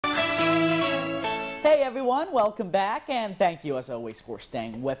Hey everyone, welcome back, and thank you as always for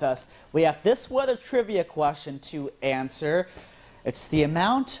staying with us. We have this weather trivia question to answer. It's the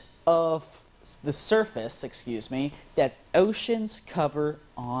amount of the surface, that oceans cover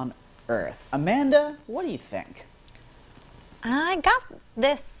on Earth. Amanda, what do you think? I got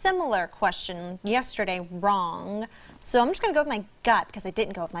this similar question yesterday wrong, so I'm just going to go with my gut because I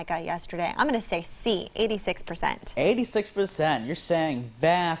didn't go with my gut yesterday. I'm going to say C, 86%. 86%. You're saying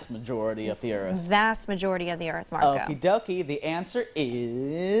vast majority of the Earth. Vast majority of the Earth, Marco. Okie dokie. The answer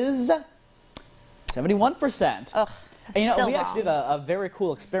is 71%. Ugh, And, still we wrong. actually did a very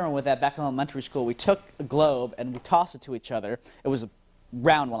cool experiment with that back in elementary school. We took a globe and we tossed it to each other. It was a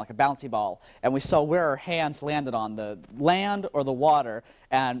round one, like a bouncy ball, and we saw where our hands landed on, the land or the water,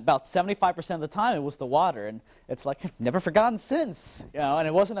 and about 75% of the time it was the water, and it's like, I've never forgotten since, and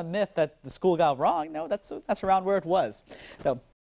it wasn't a myth that the school got wrong. No, that's around where it was. So